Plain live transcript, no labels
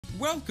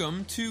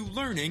Welcome to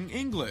Learning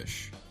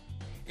English,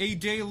 a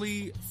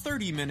daily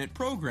 30-minute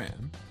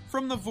program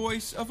from the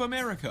Voice of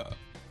America.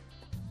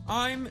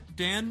 I'm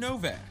Dan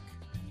Novak.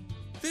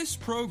 This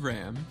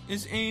program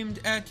is aimed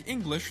at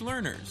English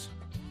learners,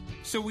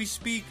 so we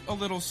speak a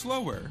little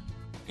slower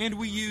and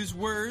we use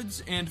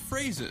words and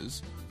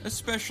phrases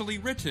especially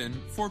written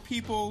for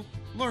people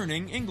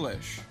learning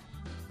English.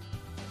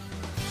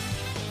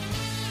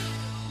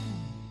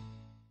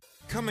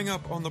 Coming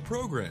up on the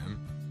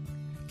program,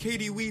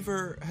 Katie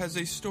Weaver has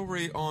a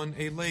story on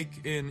a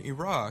lake in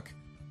Iraq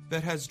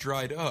that has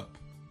dried up.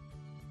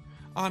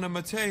 Anna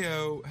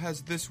Mateo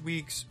has this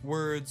week's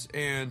words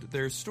and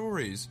their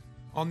stories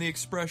on the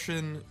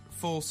expression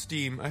full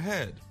steam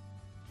ahead.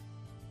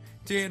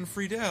 Dan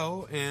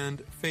Friedel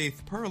and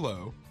Faith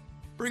Perlow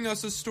bring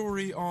us a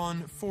story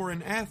on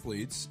foreign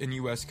athletes in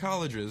U.S.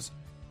 colleges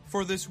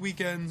for this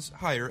weekend's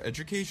Higher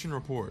Education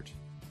Report.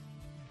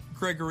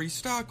 Gregory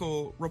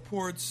Stockel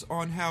reports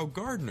on how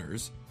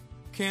gardeners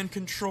can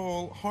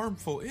control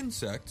harmful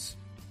insects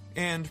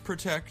and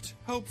protect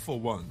helpful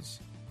ones.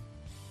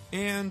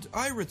 And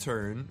I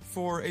return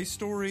for a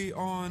story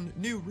on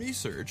new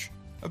research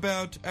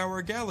about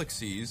our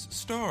galaxy's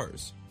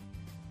stars.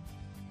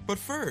 But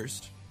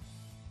first,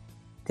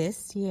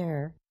 this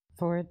year,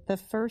 for the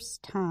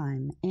first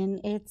time in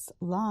its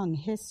long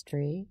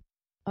history,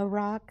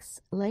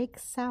 Iraq's Lake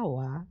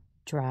Sawa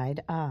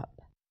dried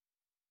up.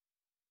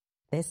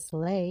 This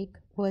lake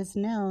was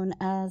known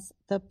as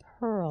the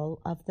Pearl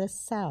of the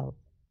South,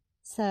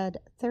 said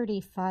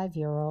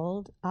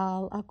 35-year-old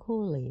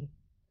Al-Akuli,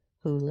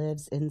 who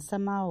lives in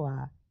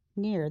Samawa,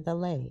 near the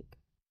lake.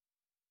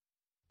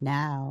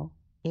 Now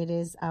it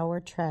is our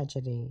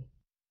tragedy.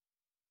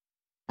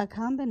 A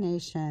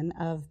combination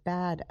of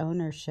bad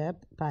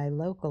ownership by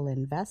local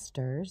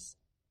investors,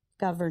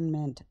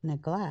 government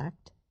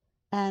neglect,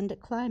 and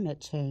climate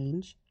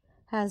change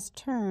has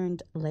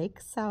turned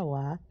Lake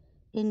Sawa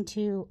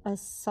into a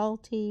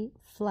salty,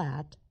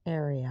 flat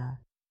area.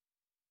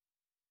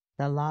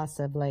 The loss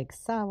of Lake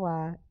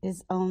Sawa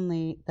is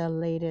only the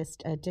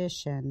latest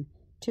addition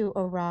to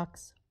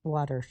Iraq's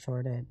water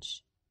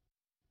shortage.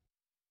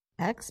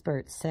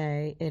 Experts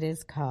say it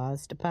is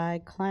caused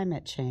by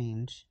climate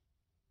change.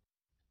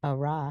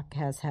 Iraq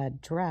has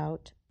had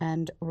drought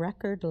and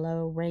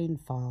record-low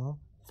rainfall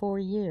for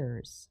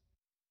years.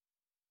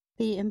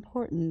 The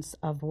importance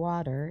of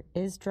water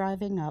is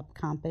driving up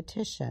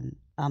competition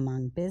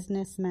among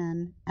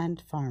businessmen and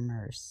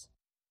farmers.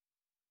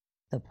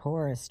 The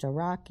poorest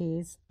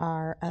Iraqis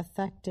are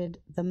affected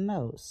the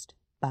most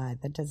by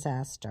the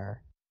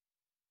disaster.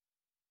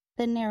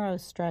 The narrow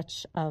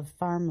stretch of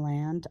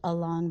farmland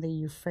along the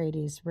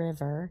Euphrates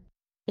River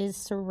is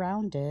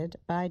surrounded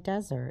by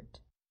desert.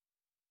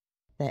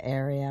 The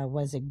area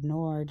was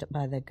ignored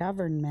by the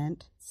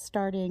government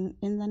starting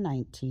in the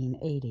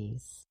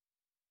 1980s.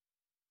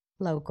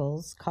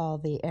 Locals call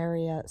the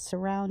area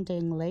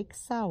surrounding Lake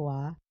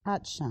Sawa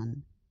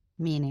Atshan,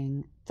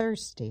 meaning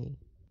thirsty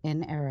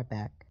in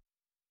Arabic.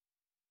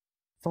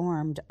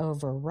 Formed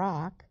over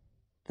rock,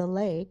 the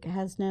lake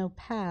has no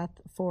path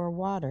for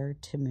water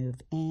to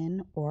move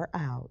in or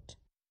out.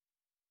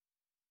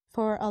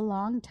 For a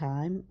long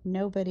time,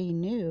 nobody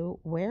knew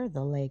where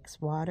the lake's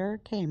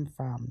water came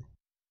from.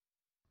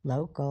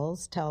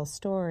 Locals tell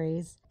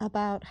stories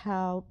about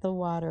how the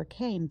water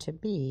came to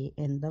be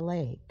in the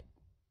lake.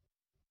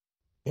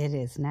 It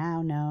is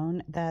now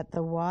known that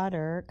the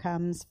water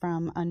comes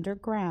from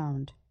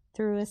underground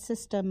through a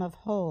system of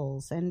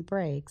holes and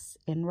breaks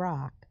in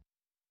rock.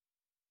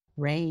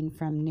 Rain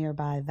from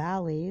nearby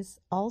valleys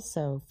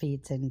also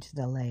feeds into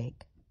the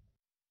lake.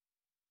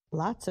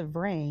 Lots of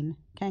rain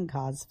can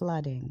cause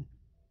flooding.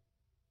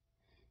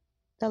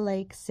 The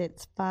lake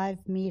sits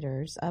 5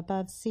 meters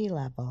above sea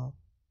level.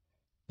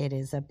 It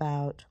is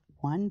about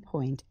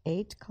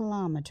 1.8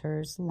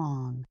 kilometers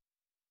long.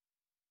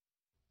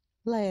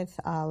 Laith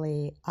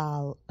Ali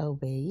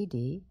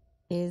al-Obeidi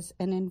is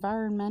an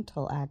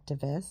environmental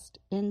activist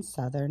in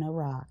southern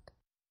Iraq.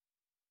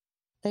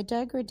 The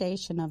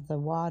degradation of the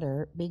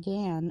water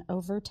began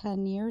over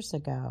 10 years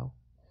ago,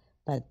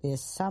 but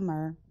this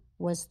summer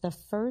was the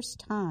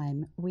first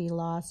time we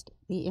lost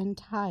the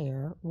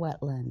entire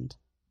wetland,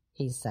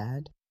 he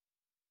said.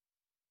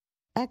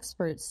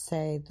 Experts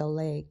say the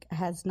lake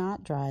has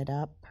not dried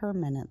up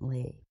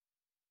permanently.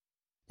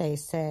 They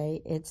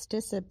say its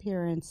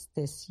disappearance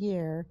this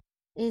year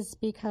is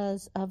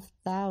because of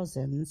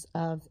thousands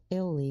of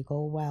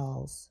illegal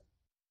wells.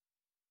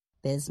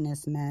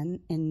 Businessmen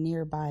in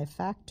nearby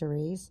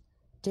factories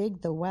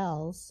dig the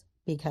wells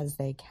because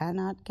they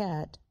cannot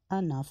get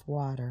enough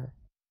water.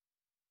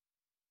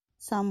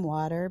 Some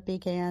water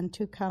began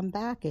to come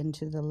back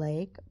into the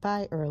lake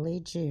by early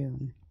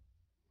June.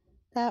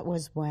 That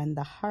was when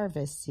the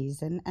harvest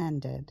season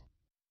ended,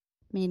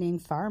 meaning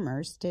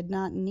farmers did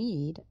not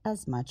need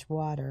as much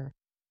water.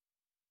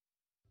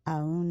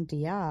 Aoun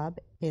Diab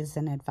is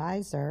an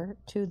advisor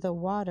to the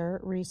Water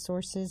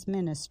Resources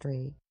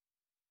Ministry.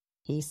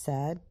 He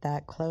said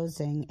that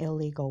closing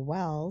illegal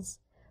wells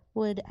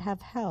would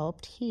have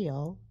helped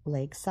heal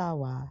Lake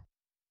Sawa.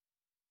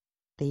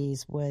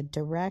 These would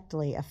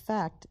directly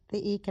affect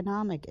the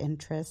economic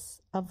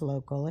interests of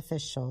local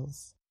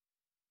officials.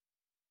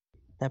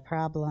 The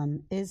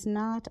problem is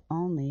not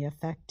only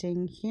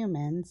affecting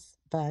humans,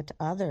 but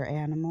other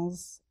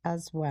animals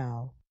as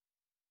well.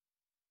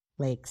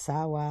 Lake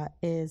Sawa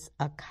is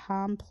a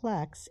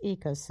complex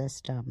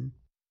ecosystem.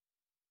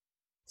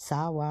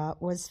 Sawa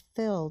was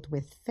filled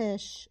with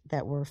fish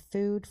that were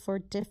food for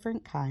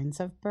different kinds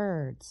of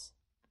birds.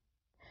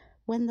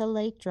 When the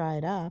lake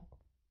dried up,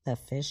 the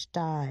fish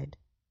died.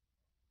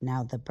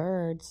 Now the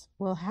birds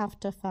will have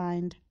to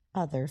find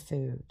other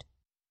food.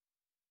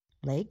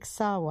 Lake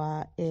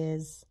Sawa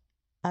is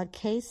a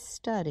case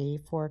study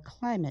for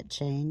climate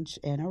change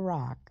in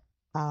Iraq,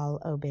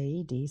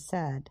 Al-Obeidi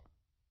said.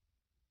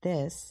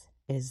 This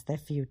is the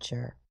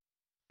future.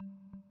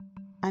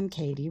 I'm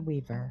Katie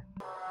Weaver.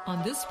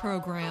 On this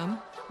program,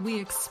 we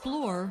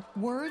explore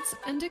words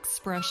and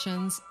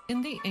expressions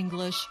in the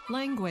English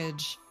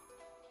language.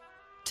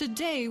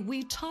 Today,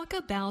 we talk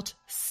about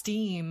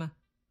steam.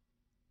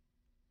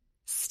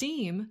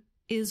 Steam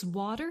is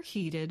water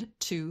heated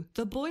to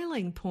the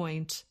boiling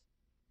point.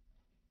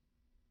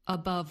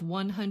 Above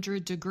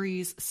 100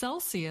 degrees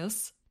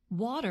Celsius,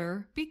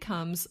 water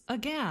becomes a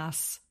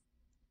gas.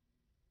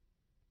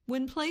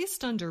 When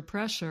placed under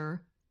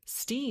pressure,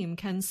 steam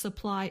can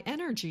supply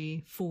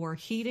energy for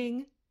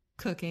heating,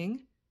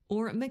 cooking,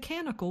 or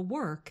mechanical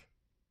work,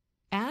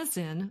 as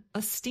in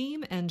a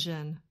steam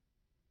engine.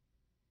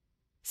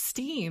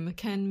 Steam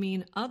can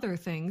mean other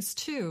things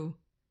too.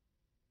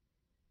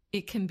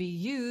 It can be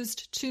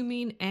used to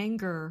mean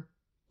anger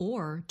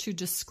or to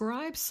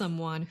describe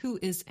someone who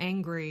is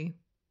angry.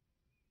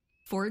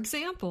 For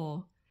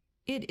example,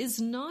 it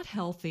is not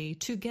healthy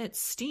to get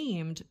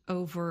steamed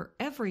over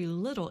every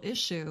little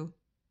issue.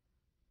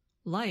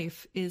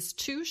 Life is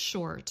too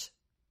short.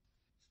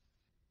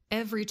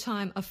 Every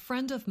time a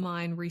friend of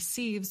mine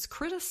receives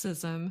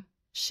criticism,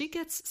 she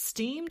gets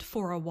steamed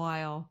for a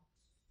while.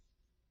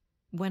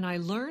 When I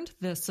learned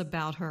this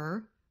about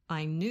her,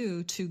 I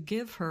knew to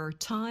give her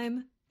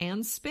time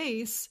and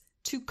space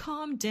to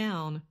calm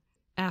down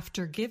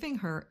after giving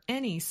her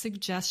any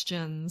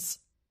suggestions.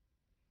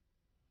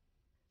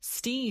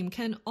 Steam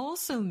can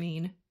also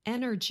mean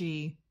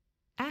energy,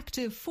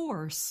 active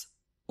force,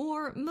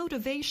 or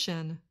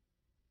motivation.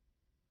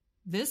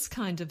 This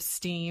kind of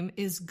steam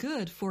is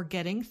good for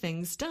getting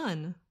things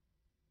done.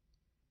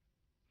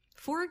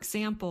 For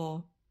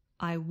example,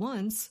 I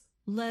once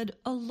led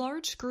a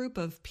large group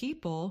of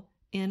people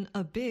in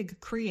a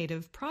big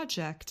creative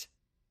project.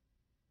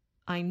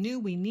 I knew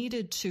we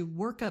needed to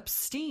work up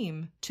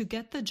steam to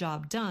get the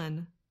job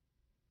done.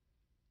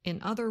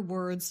 In other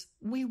words,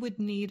 we would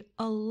need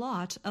a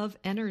lot of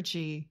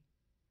energy.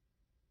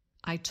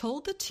 I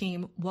told the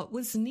team what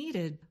was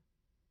needed.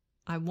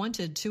 I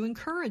wanted to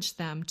encourage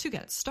them to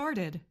get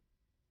started.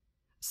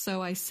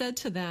 So I said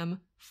to them,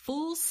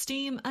 full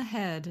steam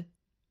ahead.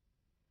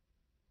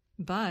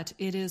 But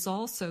it is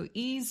also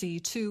easy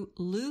to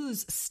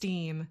lose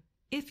steam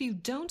if you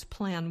don't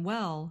plan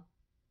well.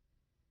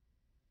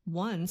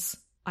 Once,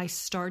 I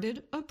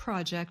started a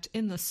project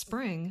in the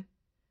spring,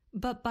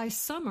 but by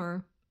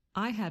summer,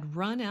 I had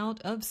run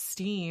out of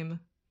steam.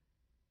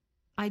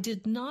 I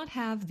did not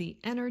have the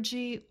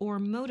energy or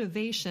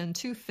motivation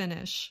to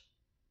finish.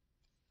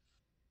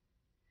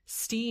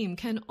 Steam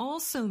can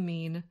also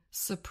mean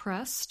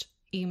suppressed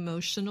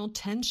emotional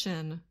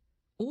tension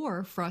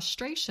or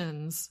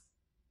frustrations.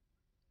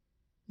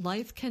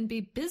 Life can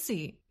be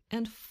busy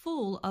and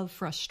full of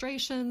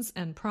frustrations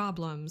and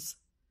problems.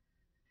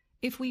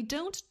 If we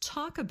don't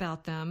talk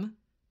about them,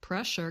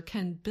 pressure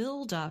can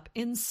build up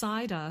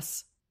inside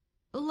us,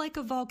 like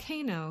a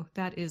volcano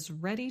that is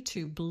ready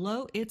to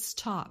blow its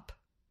top.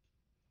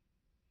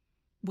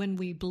 When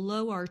we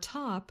blow our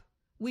top,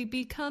 we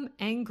become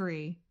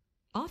angry,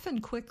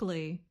 often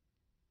quickly.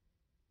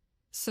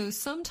 So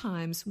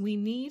sometimes we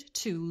need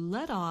to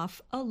let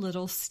off a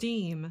little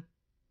steam.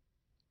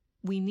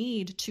 We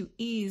need to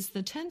ease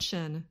the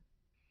tension.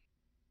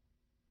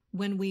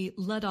 When we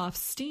let off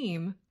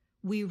steam,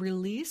 we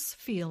release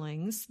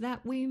feelings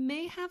that we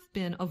may have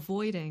been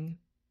avoiding.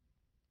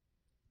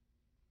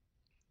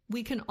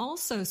 We can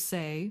also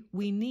say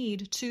we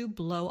need to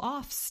blow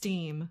off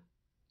steam.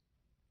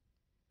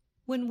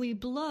 When we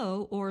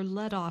blow or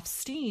let off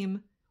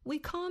steam, we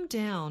calm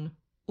down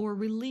or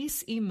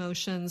release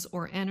emotions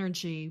or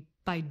energy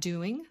by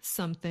doing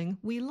something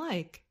we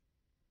like.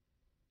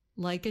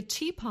 Like a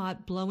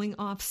teapot blowing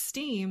off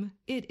steam,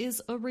 it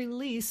is a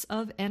release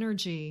of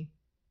energy.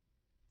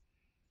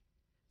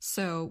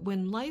 So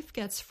when life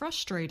gets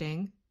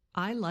frustrating,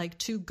 I like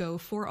to go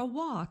for a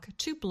walk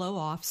to blow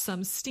off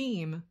some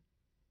steam.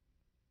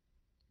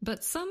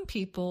 But some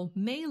people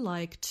may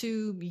like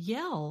to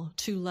yell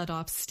to let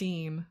off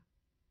steam.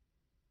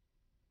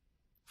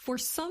 For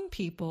some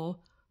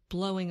people,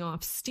 blowing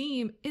off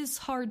steam is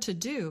hard to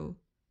do.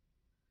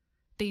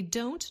 They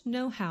don't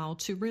know how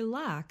to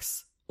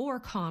relax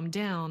or calm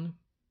down.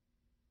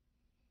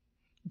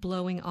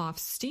 Blowing off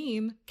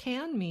steam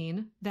can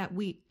mean that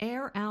we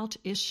air out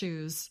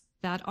issues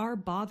that are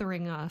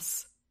bothering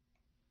us.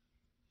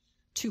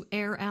 To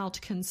air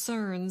out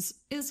concerns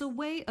is a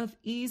way of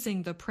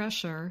easing the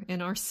pressure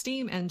in our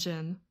steam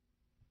engine.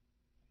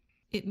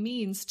 It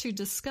means to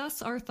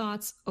discuss our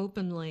thoughts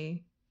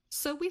openly,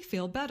 so we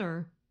feel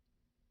better.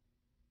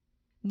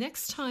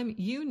 Next time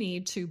you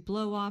need to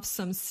blow off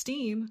some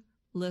steam,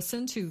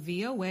 listen to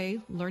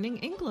VOA Learning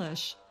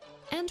English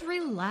and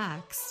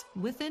relax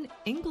with an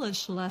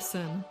English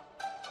lesson.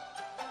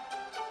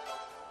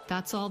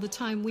 That's all the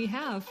time we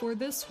have for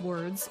this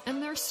Words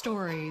and Their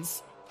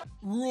Stories.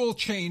 Rule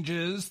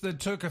changes that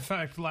took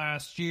effect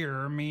last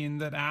year mean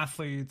that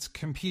athletes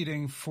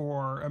competing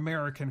for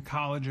American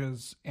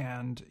colleges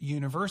and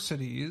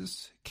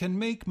universities can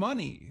make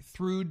money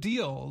through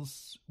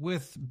deals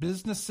with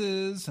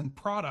businesses and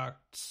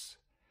products.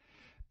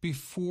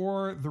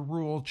 Before the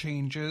rule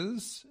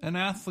changes, an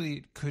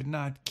athlete could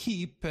not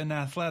keep an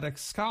athletic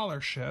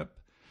scholarship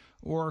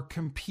or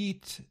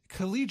compete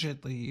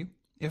collegiately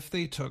if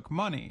they took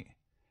money.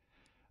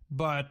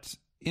 But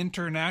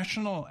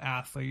international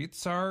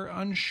athletes are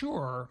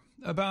unsure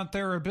about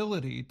their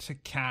ability to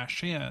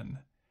cash in.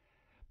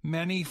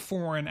 Many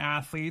foreign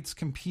athletes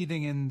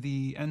competing in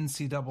the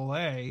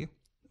NCAA,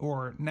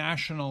 or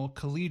National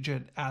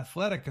Collegiate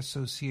Athletic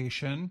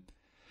Association,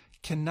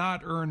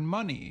 cannot earn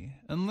money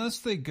unless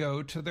they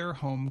go to their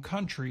home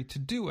country to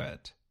do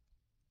it.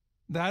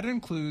 That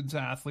includes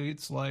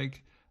athletes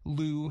like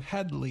Lou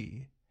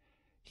Headley.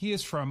 He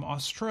is from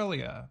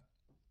Australia.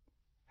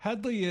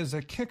 Headley is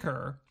a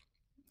kicker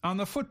on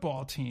the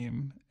football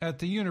team at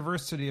the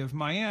University of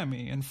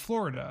Miami in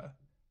Florida.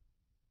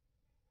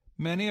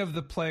 Many of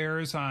the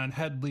players on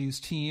Headley's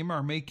team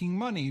are making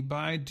money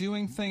by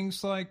doing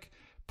things like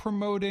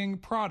promoting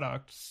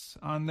products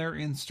on their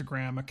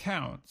Instagram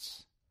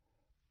accounts.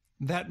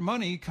 That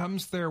money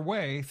comes their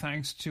way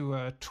thanks to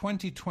a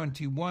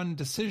 2021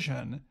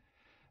 decision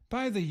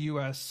by the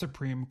U.S.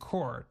 Supreme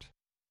Court.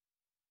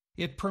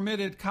 It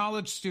permitted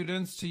college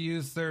students to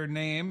use their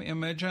name,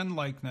 image, and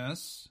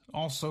likeness,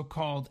 also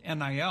called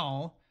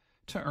NIL,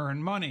 to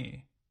earn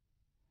money.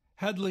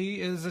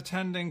 Headley is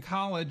attending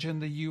college in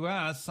the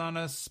U.S. on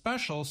a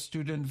special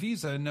student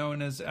visa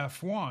known as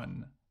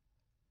F1.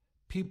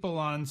 People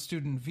on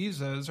student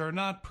visas are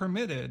not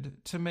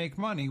permitted to make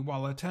money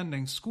while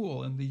attending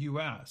school in the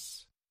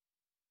U.S.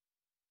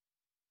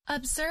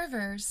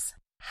 Observers,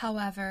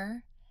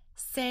 however,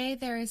 say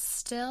there is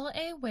still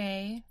a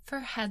way for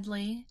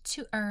Headley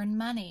to earn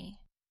money.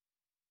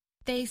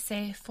 They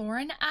say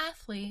foreign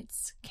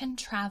athletes can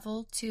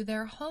travel to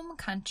their home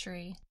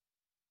country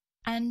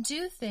and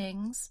do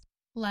things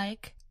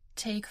like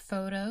take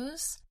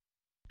photos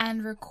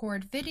and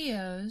record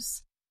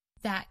videos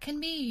that can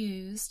be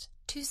used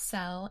to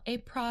sell a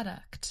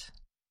product.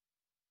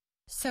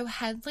 So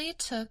Headley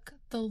took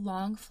the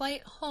long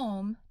flight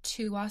home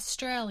to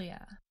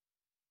Australia.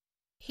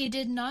 He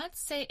did not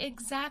say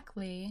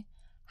exactly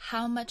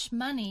how much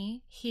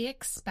money he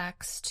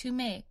expects to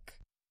make,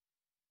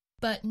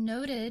 but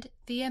noted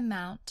the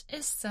amount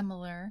is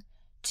similar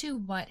to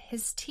what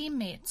his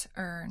teammates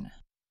earn.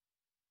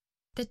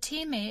 The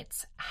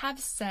teammates have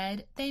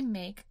said they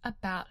make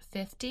about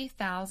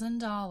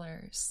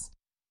 $50,000.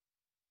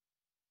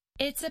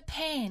 It's a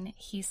pain,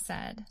 he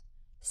said,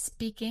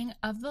 speaking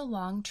of the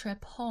long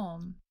trip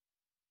home,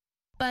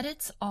 but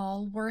it's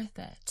all worth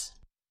it.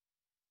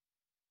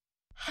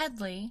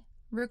 Headley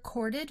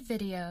recorded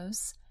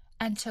videos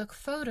and took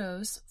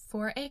photos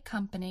for a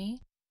company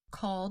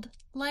called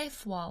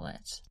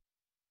LifeWallet,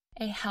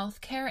 a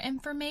healthcare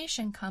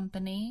information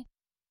company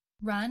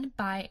run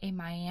by a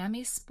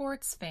Miami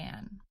sports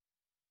fan.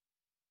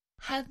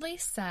 Headley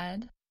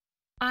said,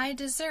 "I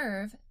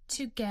deserve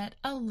to get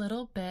a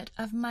little bit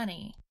of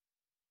money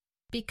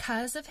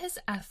because of his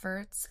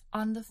efforts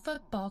on the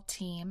football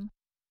team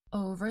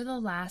over the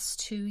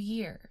last 2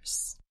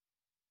 years."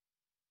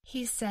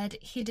 He said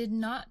he did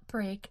not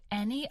break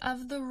any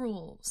of the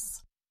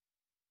rules.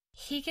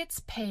 He gets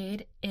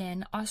paid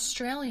in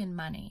Australian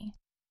money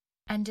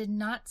and did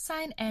not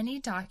sign any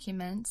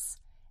documents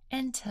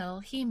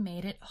until he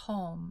made it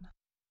home.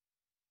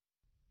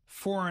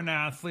 Foreign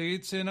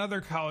athletes in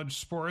other college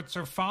sports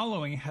are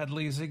following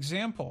Headley's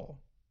example.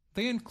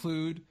 They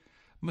include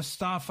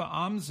Mustafa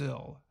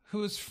Amzil,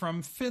 who is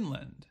from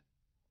Finland.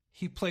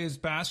 He plays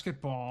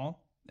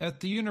basketball at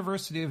the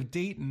University of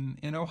Dayton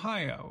in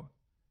Ohio.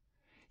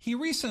 He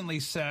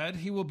recently said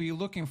he will be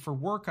looking for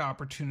work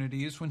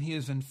opportunities when he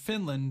is in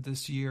Finland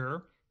this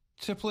year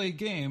to play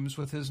games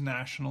with his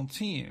national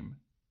team.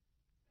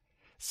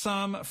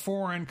 Some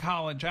foreign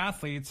college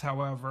athletes,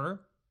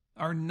 however,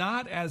 are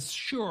not as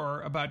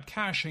sure about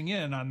cashing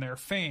in on their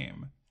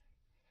fame.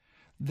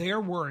 They are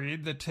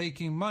worried that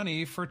taking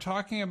money for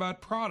talking about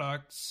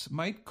products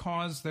might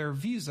cause their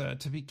visa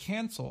to be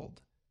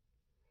canceled.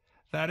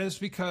 That is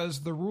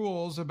because the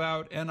rules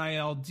about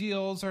NIL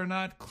deals are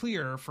not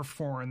clear for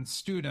foreign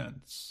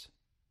students.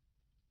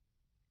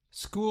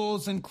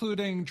 Schools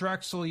including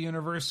Drexel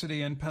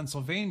University in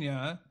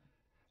Pennsylvania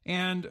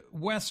and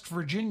West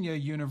Virginia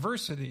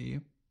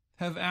University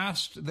have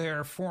asked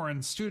their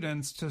foreign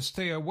students to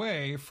stay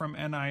away from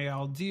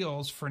NIL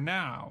deals for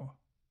now.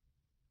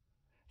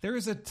 There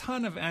is a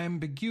ton of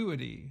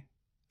ambiguity,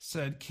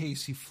 said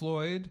Casey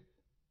Floyd.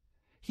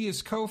 He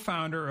is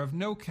co-founder of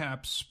No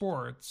Cap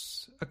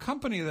Sports, a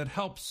company that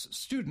helps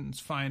students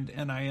find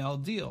NIL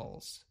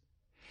deals.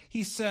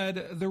 He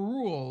said the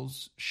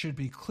rules should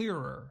be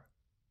clearer.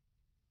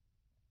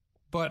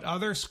 But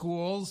other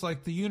schools,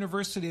 like the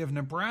University of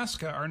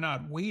Nebraska, are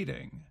not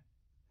waiting.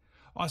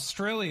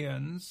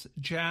 Australians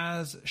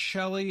Jazz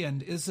Shelley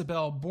and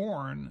Isabel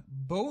Bourne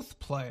both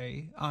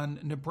play on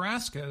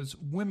Nebraska's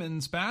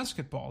women's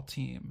basketball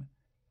team.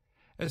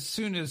 As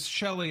soon as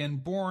Shelley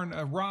and Bourne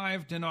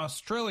arrived in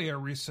Australia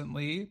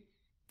recently,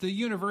 the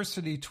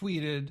university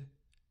tweeted,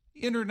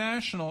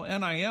 "International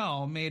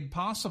NIL made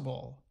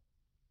possible."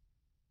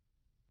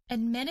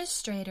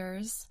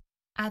 Administrators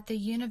at the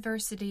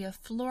University of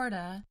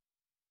Florida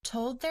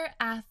told their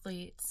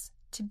athletes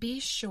to be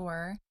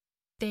sure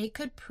they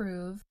could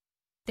prove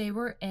they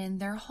were in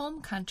their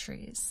home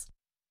countries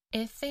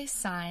if they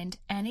signed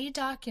any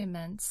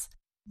documents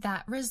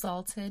that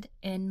resulted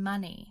in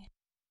money.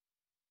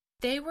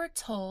 They were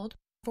told,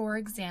 for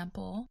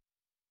example,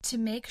 to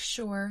make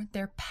sure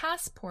their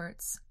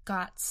passports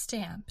got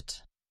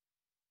stamped.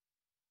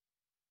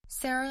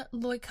 Sarah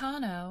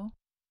Loicano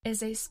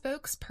is a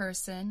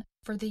spokesperson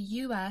for the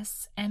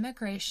U.S.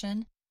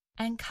 Immigration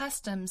and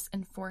Customs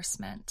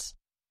Enforcement.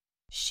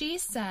 She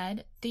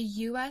said the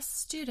U.S.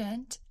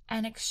 Student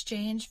and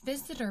Exchange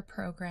Visitor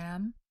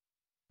Program,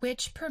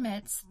 which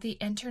permits the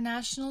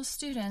international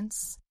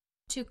students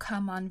to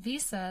come on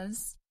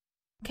visas,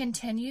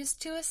 continues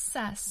to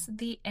assess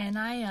the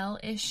NIL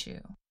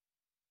issue.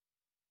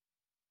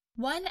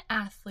 One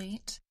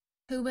athlete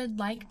who would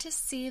like to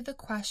see the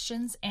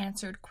questions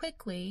answered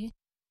quickly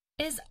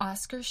is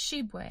Oscar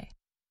Shibwe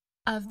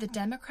of the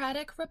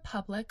Democratic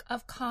Republic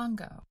of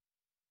Congo.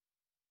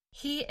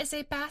 He is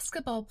a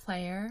basketball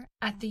player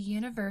at the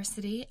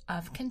University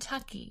of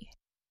Kentucky.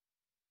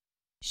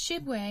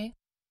 Shibwe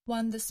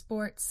won the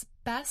sport's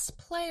Best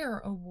Player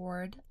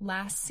award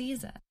last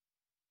season.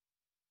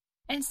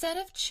 Instead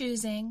of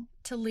choosing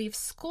to leave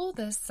school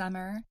this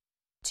summer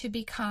to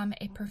become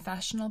a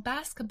professional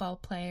basketball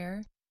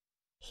player,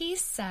 he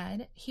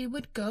said he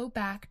would go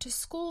back to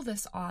school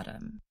this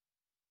autumn.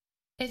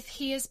 If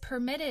he is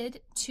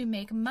permitted to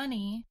make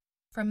money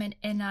from an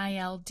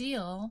NIL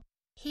deal,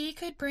 he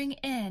could bring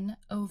in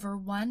over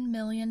 $1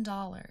 million.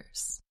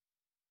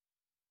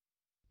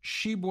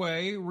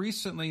 Shibwe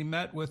recently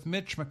met with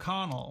Mitch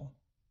McConnell,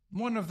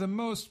 one of the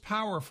most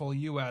powerful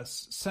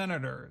U.S.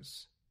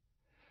 senators.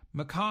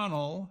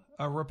 McConnell,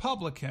 a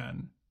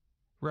Republican,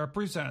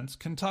 represents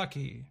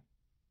Kentucky.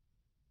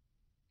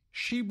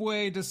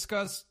 Shibwe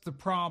discussed the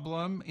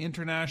problem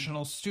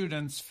international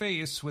students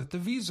face with the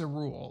visa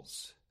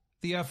rules.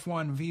 The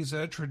F-1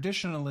 visa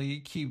traditionally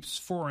keeps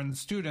foreign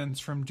students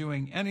from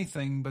doing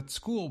anything but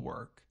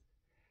schoolwork.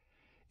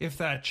 If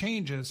that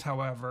changes,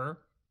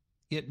 however,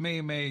 it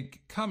may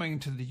make coming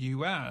to the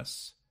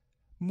U.S.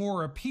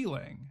 more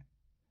appealing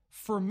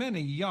for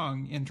many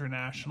young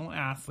international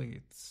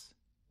athletes.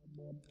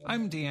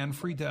 I'm Dan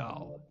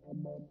Friedel.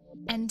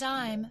 And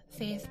I'm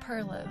Faith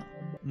Perlow.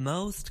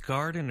 Most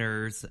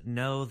gardeners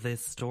know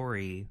this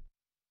story.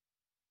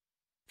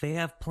 They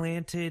have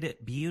planted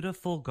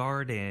beautiful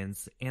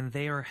gardens and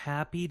they are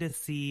happy to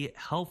see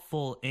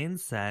helpful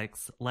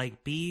insects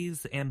like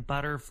bees and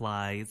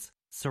butterflies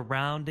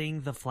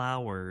surrounding the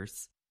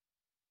flowers.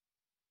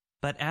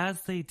 But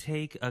as they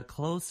take a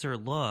closer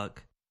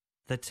look,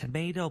 the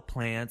tomato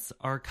plants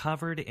are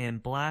covered in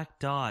black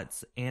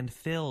dots and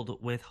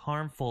filled with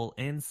harmful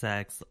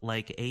insects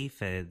like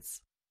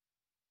aphids.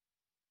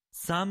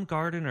 Some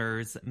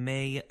gardeners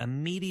may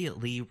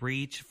immediately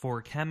reach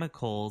for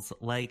chemicals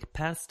like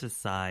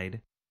pesticide,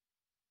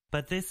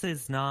 but this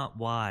is not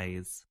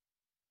wise.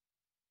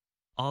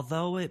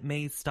 Although it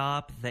may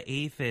stop the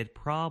aphid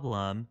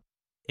problem,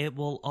 it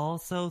will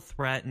also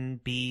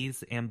threaten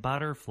bees and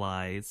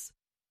butterflies.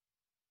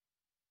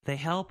 They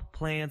help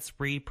plants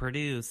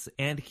reproduce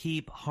and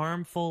keep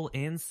harmful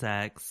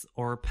insects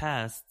or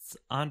pests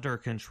under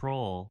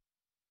control.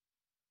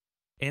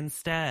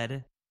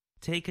 Instead,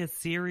 take a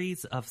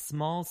series of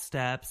small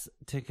steps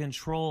to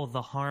control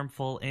the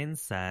harmful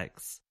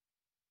insects.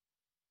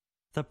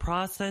 The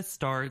process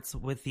starts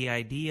with the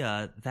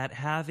idea that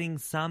having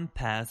some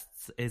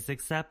pests is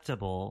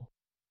acceptable.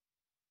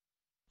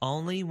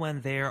 Only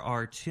when there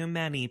are too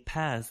many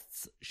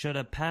pests should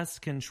a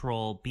pest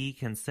control be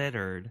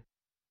considered.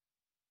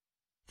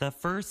 The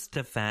first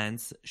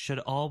defense should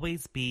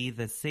always be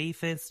the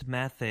safest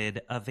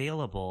method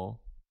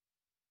available.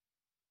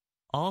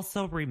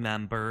 Also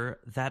remember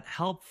that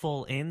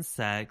helpful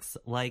insects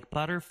like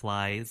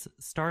butterflies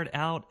start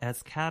out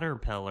as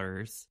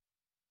caterpillars,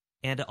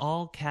 and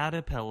all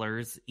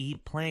caterpillars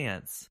eat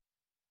plants.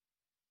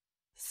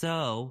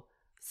 So,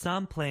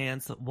 some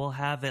plants will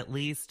have at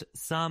least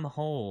some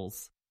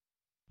holes,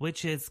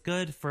 which is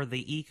good for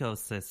the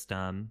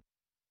ecosystem.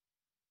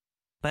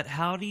 But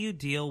how do you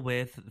deal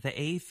with the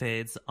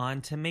aphids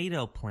on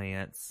tomato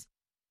plants?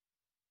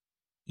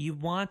 You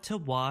want to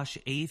wash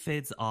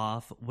aphids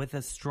off with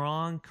a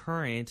strong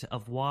current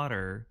of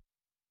water.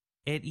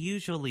 it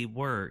usually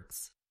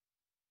works.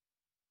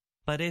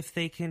 But if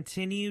they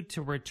continue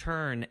to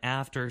return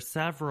after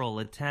several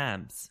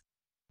attempts,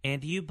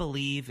 and you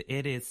believe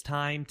it is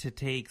time to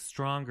take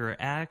stronger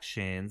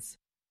actions,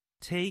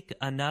 take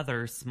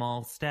another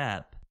small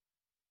step.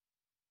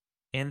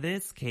 In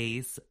this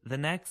case, the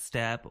next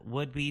step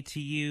would be to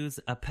use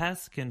a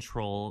pest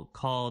control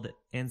called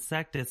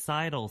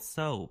insecticidal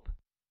soap.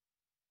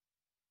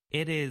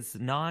 It is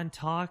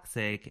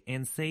non-toxic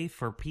and safe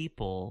for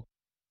people,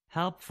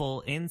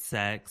 helpful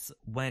insects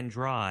when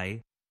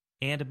dry,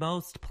 and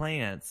most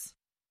plants.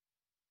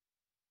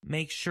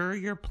 Make sure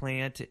your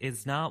plant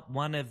is not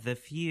one of the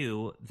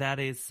few that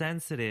is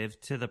sensitive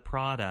to the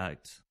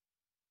product.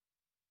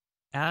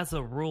 As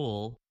a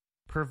rule,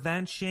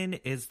 prevention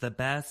is the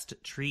best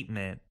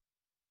treatment.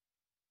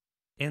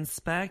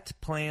 Inspect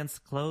plants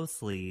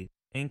closely,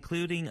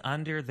 including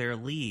under their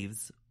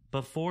leaves,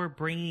 before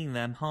bringing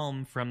them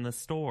home from the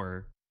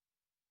store.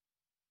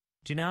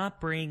 Do not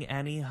bring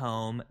any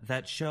home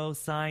that show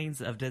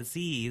signs of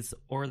disease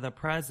or the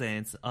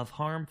presence of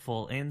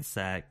harmful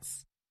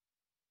insects.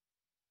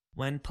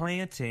 When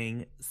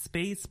planting,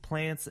 space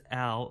plants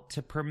out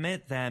to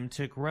permit them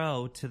to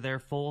grow to their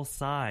full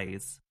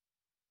size.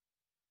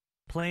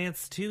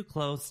 Plants too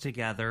close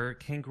together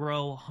can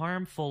grow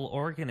harmful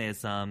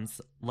organisms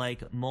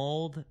like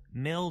mold,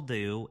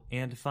 mildew,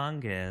 and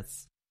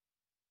fungus.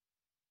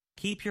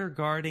 Keep your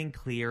garden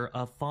clear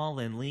of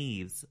fallen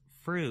leaves,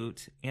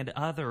 fruit, and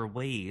other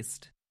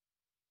waste.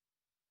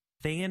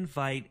 They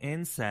invite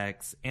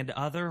insects and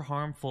other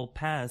harmful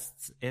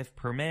pests, if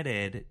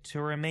permitted,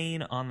 to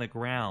remain on the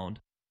ground.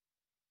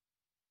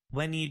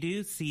 When you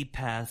do see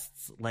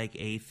pests like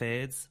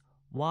aphids,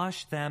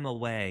 wash them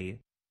away.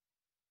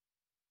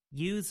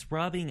 Use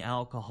rubbing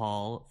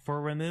alcohol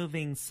for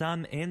removing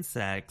some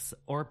insects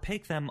or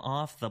pick them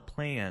off the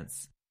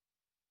plants.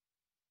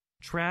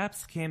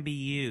 Traps can be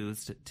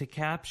used to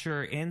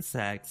capture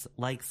insects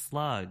like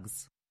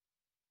slugs.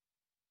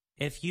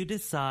 If you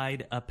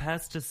decide a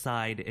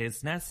pesticide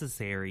is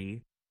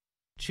necessary,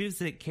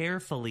 choose it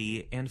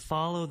carefully and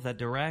follow the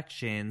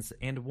directions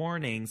and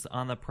warnings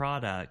on the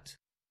product.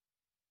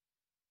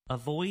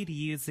 Avoid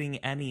using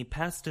any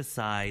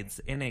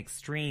pesticides in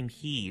extreme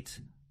heat,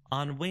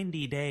 on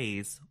windy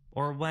days,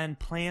 or when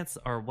plants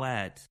are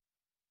wet.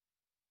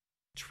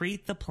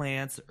 Treat the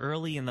plants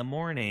early in the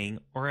morning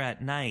or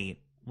at night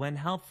when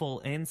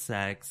helpful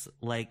insects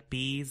like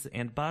bees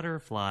and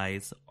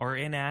butterflies are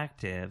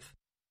inactive.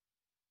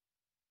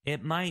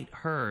 It might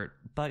hurt,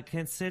 but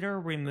consider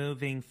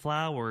removing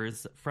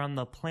flowers from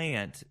the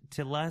plant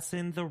to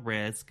lessen the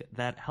risk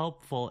that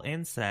helpful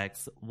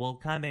insects will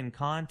come in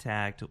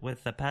contact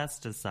with the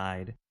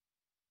pesticide.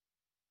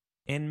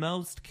 In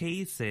most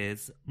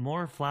cases,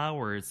 more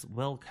flowers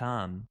will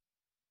come.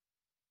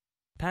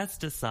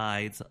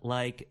 Pesticides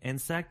like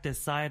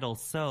insecticidal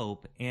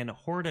soap and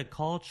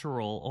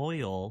horticultural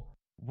oil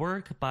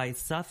work by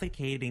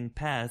suffocating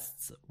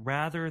pests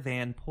rather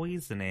than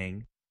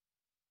poisoning.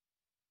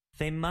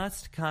 They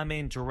must come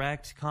in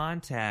direct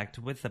contact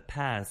with the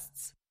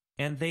pests,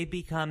 and they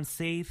become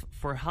safe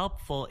for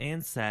helpful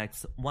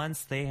insects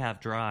once they have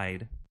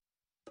dried.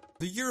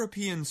 The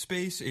European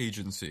Space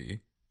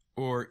Agency,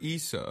 or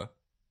ESA,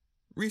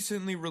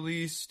 recently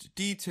released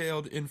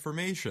detailed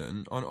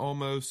information on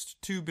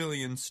almost 2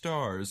 billion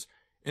stars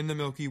in the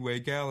Milky Way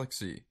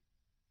galaxy.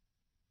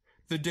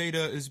 The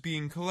data is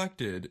being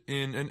collected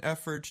in an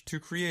effort to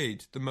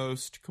create the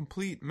most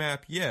complete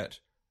map yet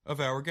of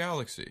our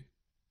galaxy.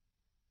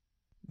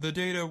 The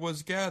data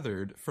was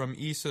gathered from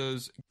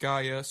ESA's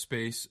Gaia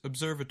Space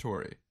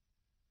Observatory.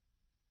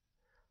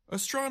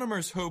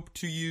 Astronomers hope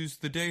to use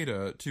the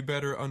data to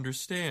better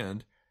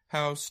understand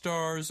how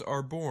stars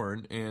are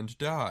born and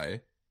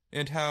die,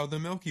 and how the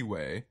Milky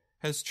Way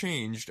has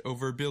changed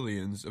over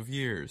billions of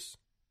years.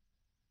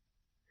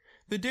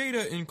 The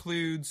data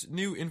includes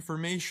new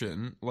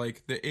information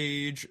like the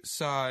age,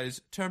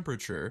 size,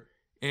 temperature,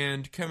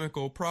 and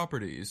chemical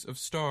properties of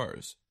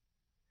stars.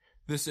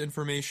 This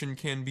information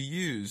can be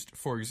used,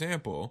 for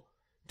example,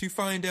 to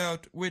find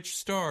out which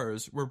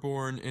stars were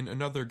born in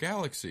another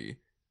galaxy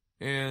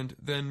and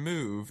then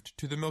moved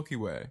to the Milky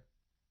Way.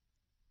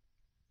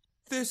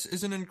 This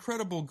is an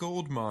incredible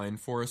goldmine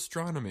for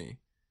astronomy,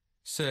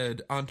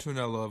 said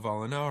Antonella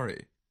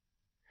Valinari.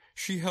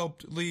 She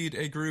helped lead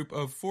a group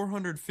of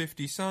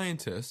 450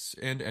 scientists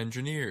and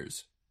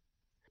engineers.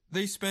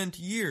 They spent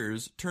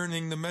years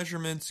turning the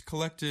measurements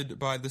collected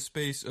by the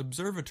Space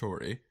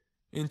Observatory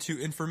into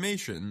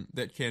information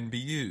that can be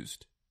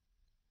used.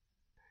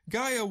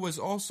 Gaia was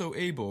also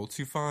able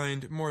to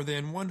find more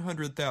than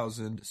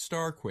 100,000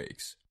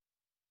 starquakes.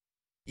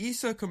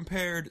 ESA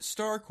compared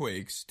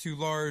starquakes to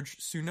large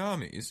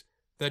tsunamis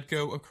that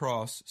go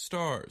across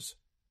stars.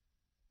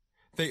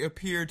 They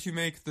appear to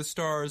make the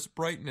star's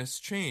brightness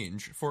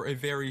change for a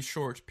very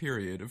short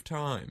period of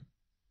time.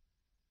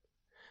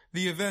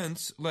 The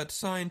events let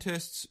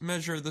scientists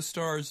measure the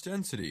star's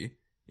density,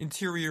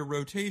 interior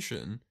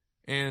rotation,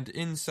 and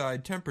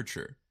inside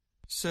temperature,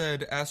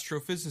 said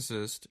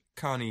astrophysicist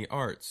Connie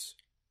Arts.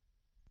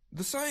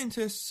 The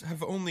scientists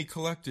have only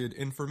collected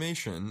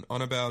information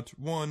on about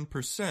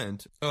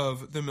 1%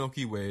 of the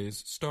Milky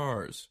Way's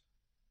stars.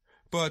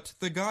 But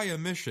the Gaia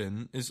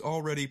mission is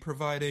already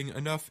providing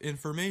enough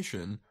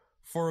information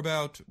for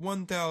about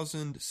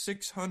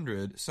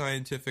 1,600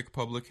 scientific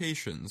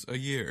publications a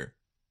year.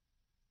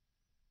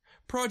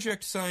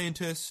 Project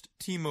scientist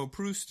Timo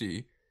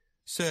Prusti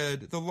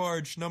said the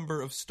large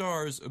number of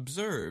stars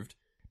observed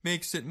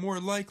makes it more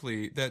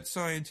likely that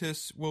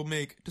scientists will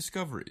make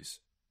discoveries.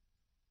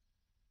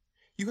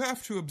 You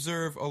have to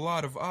observe a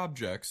lot of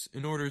objects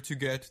in order to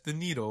get the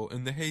needle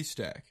in the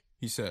haystack,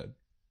 he said.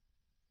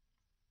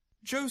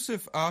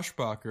 Joseph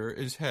Aschbacher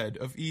is head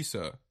of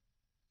ESA.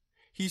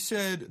 He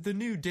said the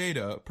new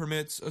data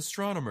permits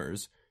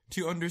astronomers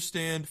to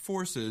understand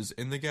forces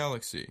in the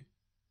galaxy.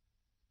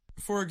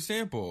 For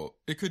example,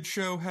 it could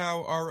show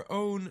how our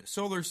own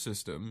solar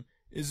system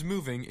is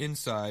moving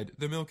inside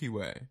the Milky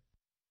Way.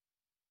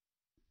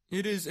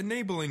 It is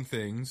enabling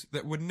things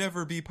that would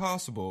never be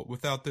possible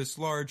without this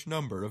large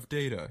number of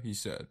data, he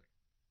said.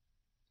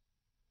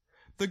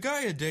 The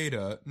Gaia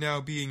data now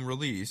being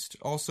released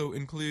also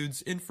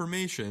includes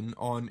information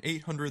on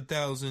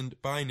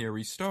 800,000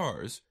 binary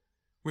stars,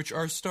 which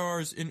are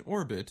stars in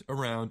orbit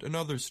around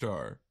another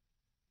star.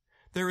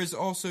 There is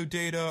also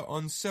data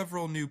on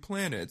several new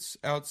planets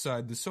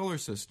outside the solar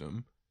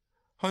system,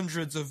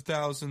 hundreds of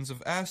thousands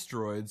of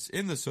asteroids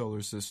in the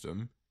solar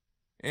system,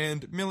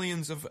 and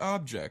millions of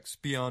objects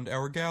beyond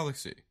our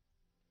galaxy.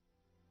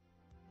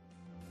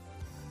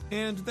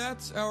 And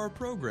that's our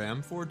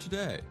program for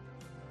today.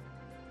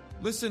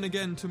 Listen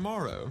again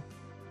tomorrow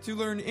to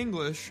learn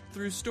English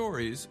through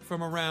stories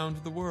from around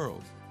the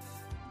world.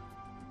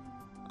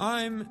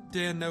 I'm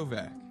Dan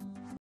Novak.